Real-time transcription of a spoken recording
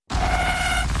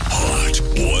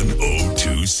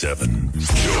1027.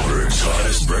 Joburg's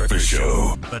hottest breakfast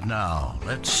show. But now,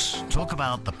 let's talk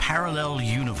about the parallel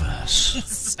universe.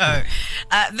 So,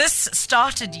 this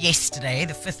started yesterday,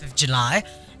 the 5th of July.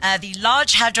 The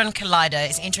Large Hadron Collider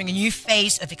is entering a new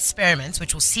phase of experiments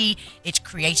which will see it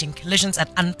creating collisions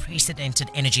at unprecedented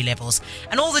energy levels.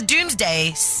 And all the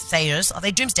doomsday sayers, are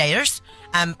they doomsdayers?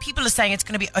 People are saying it's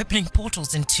going to be opening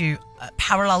portals into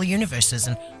parallel universes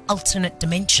and alternate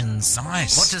dimensions.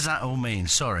 Nice. What does that all mean?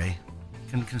 Sorry.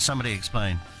 Can somebody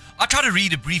explain? I tried to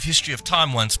read A Brief History of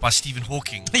Time once by Stephen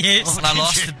Hawking. Yes. And I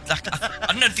lasted,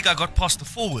 I don't think I got past the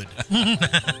foreword.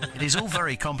 It is all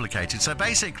very complicated. So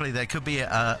basically, there could be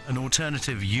an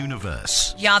alternative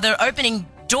universe. Yeah, they're opening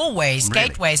doorways, Really?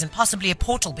 gateways, and possibly a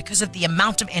portal because of the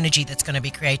amount of energy that's going to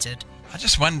be created. I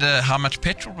just wonder how much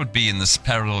petrol would be in this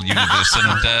parallel universe,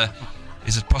 and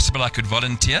is it possible I could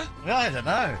volunteer? I don't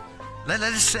know.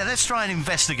 Let's try and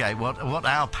investigate what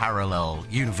our parallel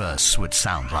universe would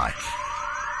sound like.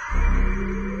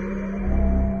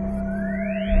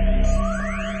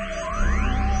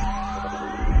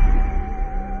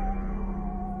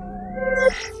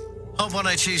 Hot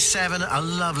 1027, a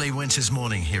lovely winter's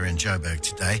morning here in Joburg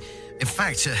today. In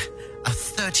fact, a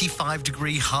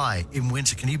 35-degree high in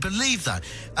winter. Can you believe that?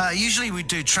 Usually we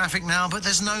do traffic now, but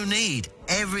there's no need.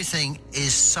 Everything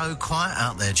is so quiet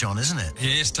out there, John, isn't it?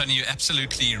 Yes, Tony, you're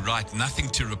absolutely right. Nothing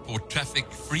to report.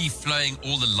 Traffic free-flowing.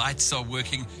 All the lights are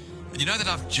working. And you know that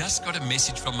I've just got a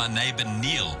message from my neighbor,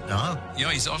 Neil. Oh. Yeah,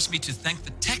 he's asked me to thank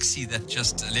the taxi that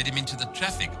just led him into the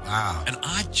traffic. Wow. And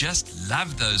I just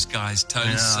love those guys,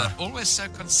 Tony. Yeah. Always so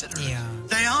considerate. Yeah.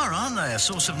 They are, aren't they? A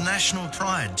source of national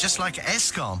pride, just like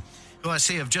Eskom, who I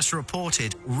see have just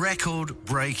reported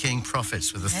record-breaking profits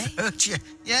for the third year.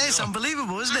 Yeah, it's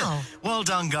unbelievable, isn't Wow. it? Well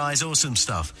done, guys. Awesome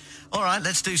stuff. All right,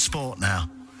 let's do sport now.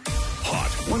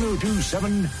 Hot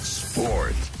 1027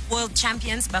 Sport. World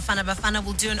champions Bafana Bafana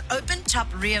will do an open-top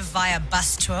rear via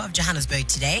bus tour of Johannesburg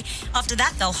today. After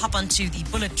that, they'll hop onto the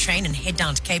bullet train and head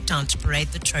down to Cape Town to parade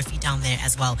the trophy down there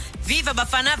as well. Viva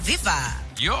Bafana, viva!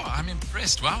 Yo, I'm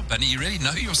impressed. Wow, Bunny, you really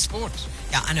know your sport.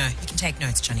 Yeah, I know. You can take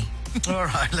notes, Johnny. All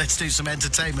right, let's do some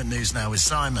entertainment news now with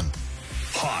Simon.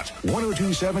 Hot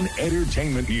 1027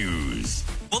 Entertainment News.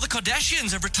 Well, the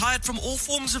Kardashians have retired from all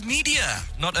forms of media.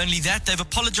 Not only that, they've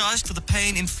apologized for the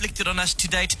pain inflicted on us to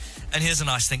date. And here's a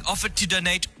nice thing. Offered to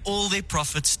donate all their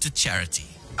profits to charity.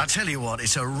 I tell you what,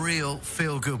 it's a real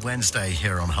feel-good Wednesday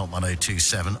here on Hot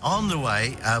 1027. On the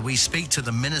way, we speak to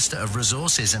the Minister of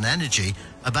Resources and Energy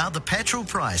about the petrol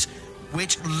price,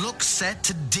 which looks set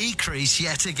to decrease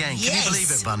yet again. Can you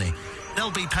believe it, Bunny? They'll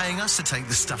be paying us to take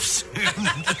the stuff soon.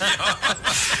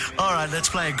 All right, let's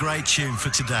play a great tune for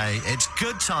today. It's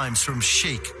Good Times from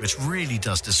Chic, which really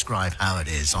does describe how it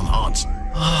is on Hot.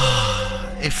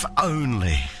 If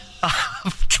only.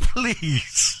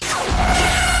 Please.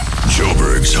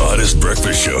 Joburg's hottest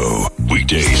breakfast show.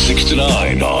 Weekdays 6 to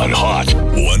 9 on Hot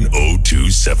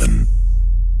 1027.